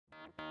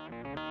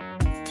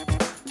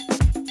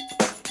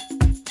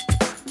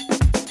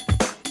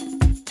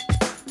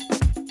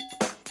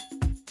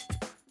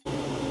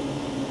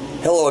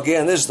Hello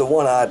again, this is the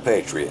One-Eyed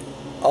Patriot.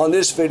 On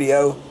this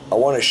video, I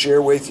want to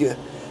share with you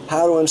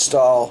how to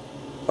install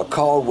a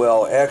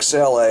Caldwell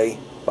XLA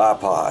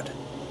bipod.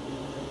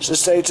 So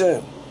stay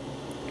tuned.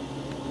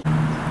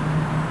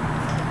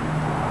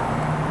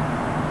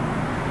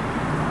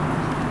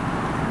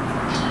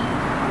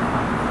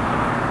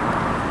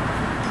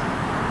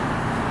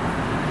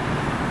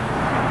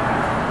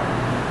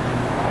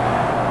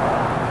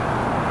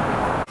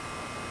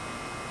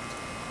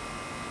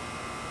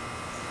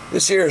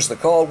 This here is the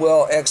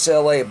Caldwell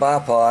XLA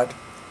bipod,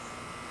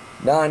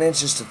 9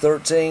 inches to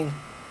 13.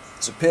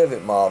 It's a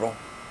pivot model,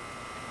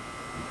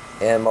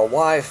 and my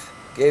wife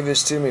gave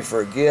this to me for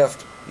a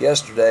gift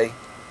yesterday.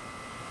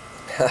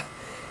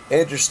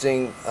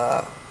 Interesting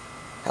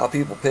how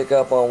people pick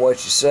up on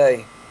what you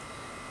say.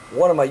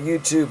 One of my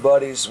YouTube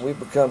buddies, we've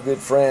become good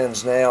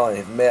friends now and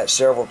have met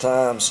several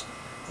times,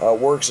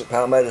 works at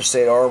Palmetto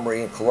State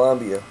Armory in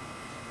Columbia,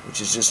 which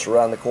is just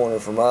around the corner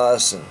from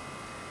us, and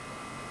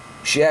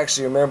she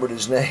actually remembered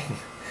his name,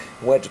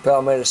 went to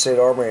Palmetto State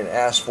Armory and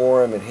asked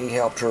for him, and he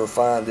helped her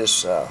find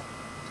this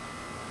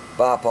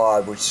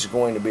bipod, which is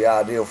going to be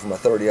ideal for my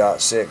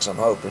 30-06, I'm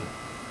hoping.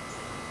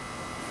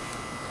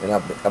 And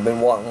I've been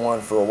wanting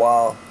one for a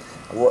while.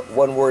 I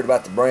wasn't worried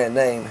about the brand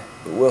name,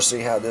 but we'll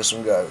see how this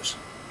one goes.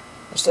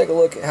 Let's take a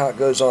look at how it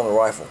goes on the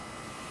rifle.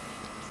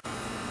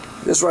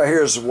 This right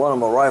here is one of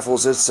my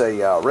rifles. It's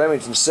a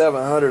Remington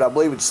 700. I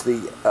believe it's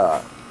the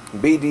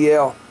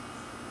BDL.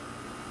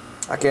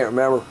 I can't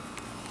remember,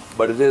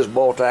 but it is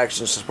bolt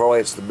action, so probably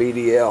it's the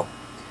BDL.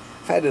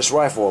 I've had this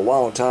rifle a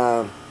long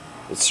time.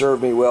 It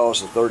served me well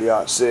as a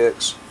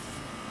 30-06.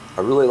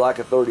 I really like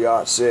a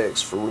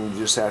 30-06 for when you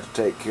just have to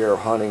take care of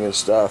hunting and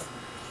stuff.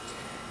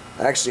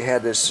 I actually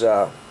had this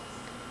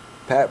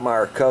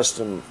Packmeyer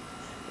custom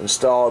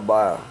installed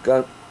by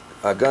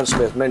a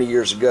gunsmith many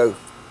years ago,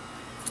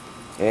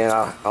 and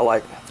I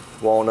like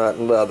walnut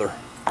and leather.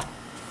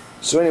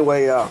 So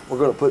anyway, we're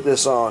going to put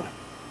this on,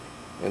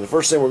 and the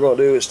first thing we're going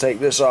to do is take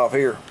this off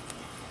here.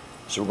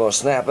 So we're going to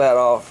snap that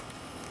off,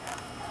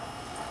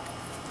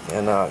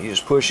 and you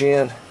just push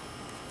in.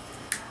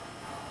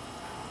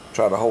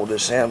 Try to hold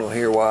this handle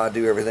here while I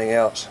do everything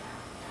else.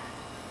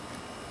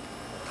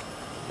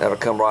 That'll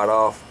come right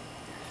off.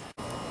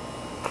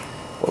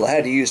 Well, I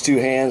had to use two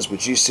hands,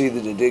 but you see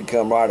that it did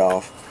come right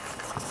off.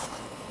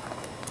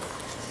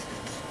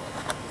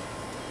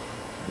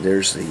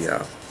 There's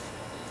the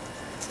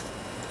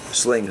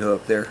sling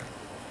hook there,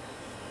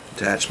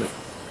 attachment.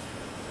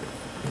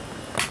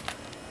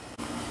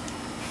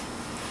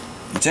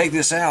 You take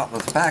this out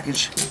with the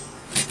package,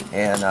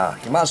 and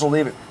you might as well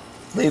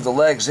leave the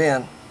legs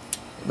in,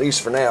 at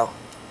least for now.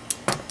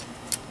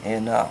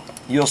 And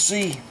you'll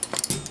see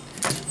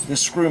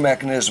this screw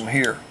mechanism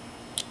here.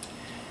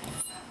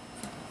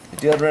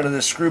 The other end of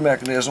this screw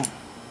mechanism,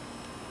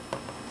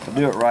 I'll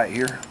do it right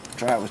here.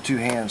 Try it with two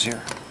hands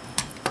here.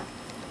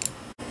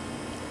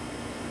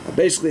 I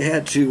basically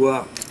had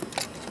to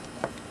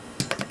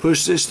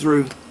push this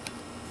through.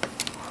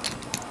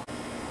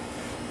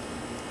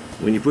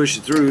 When you push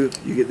it through,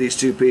 you get these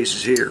two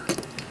pieces here.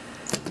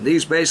 And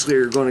these basically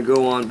are going to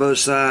go on both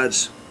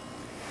sides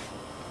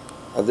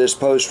of this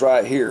post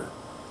right here.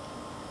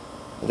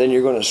 And then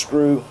you're going to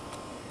screw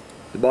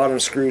the bottom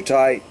screw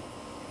tight.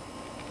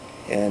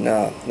 And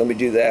let me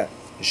do that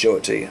and show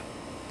it to you.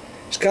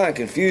 It's kind of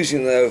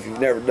confusing though if you've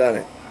never done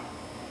it.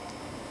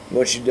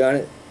 Once you've done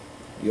it,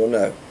 you'll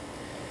know.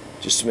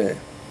 Just a minute.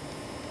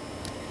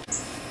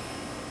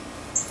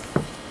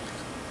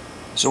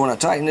 So when I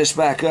tighten this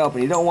back up,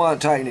 and you don't want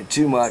to tighten it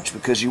too much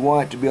because you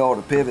want it to be able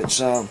to pivot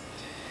some,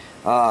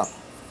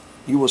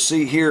 you will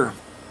see here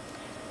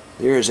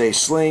there is a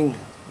sling,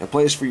 a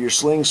place for your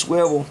sling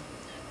swivel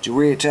to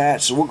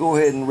reattach. So we'll go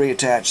ahead and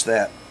reattach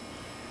that.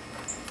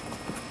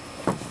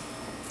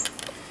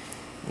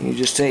 And you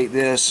just take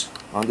this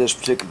on this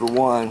particular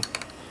one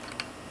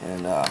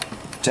and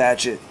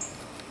attach it.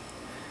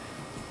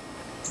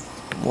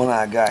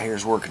 One-eyed guy here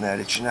is working at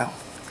it, you know,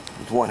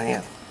 with one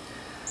hand.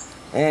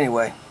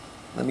 Anyway,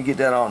 let me get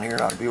that on here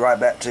and I'll be right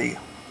back to you.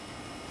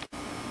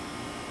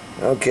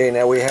 Okay,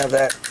 now we have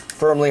that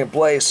firmly in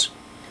place.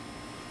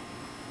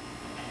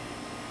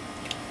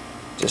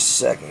 Just a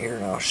second here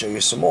and I'll show you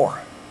some more.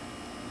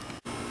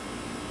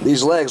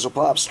 These legs will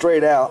pop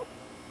straight out.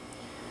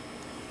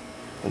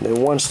 And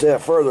then one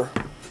step further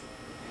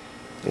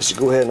is to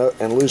go ahead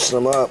and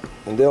loosen them up,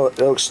 and they'll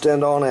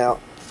extend on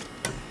out.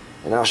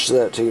 And I'll show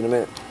that to you in a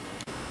minute.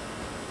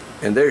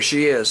 And there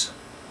she is.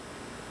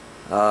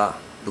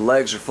 The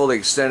legs are fully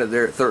extended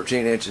there at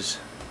 13 inches.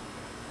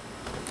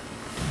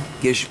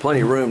 Gives you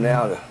plenty of room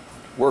now to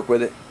work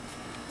with it.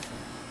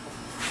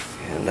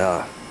 And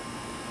that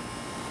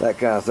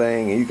kind of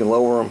thing. And you can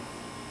lower them.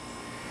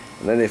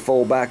 And then they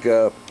fold back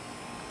up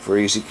for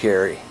easy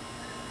carry.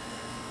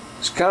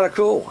 It's kind of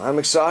cool. I'm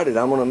excited.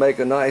 I'm going to make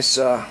a nice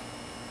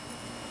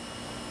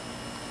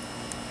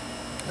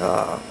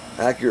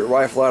accurate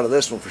rifle out of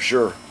this one for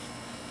sure.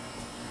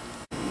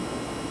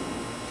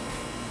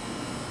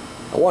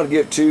 I want to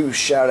give two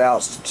shout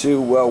outs to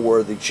two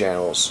well-worthy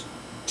channels.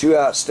 Two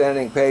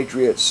outstanding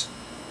patriots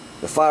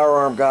the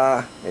Firearm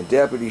Guy, and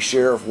Deputy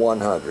Sheriff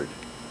 100.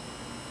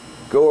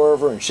 Go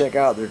over and check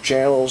out their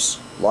channels,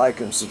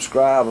 like and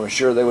subscribe. I'm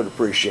sure they would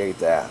appreciate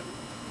that.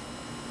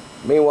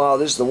 Meanwhile,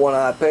 this is the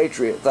One-Eyed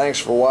Patriot. Thanks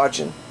for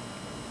watching.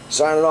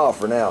 Signing off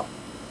for now.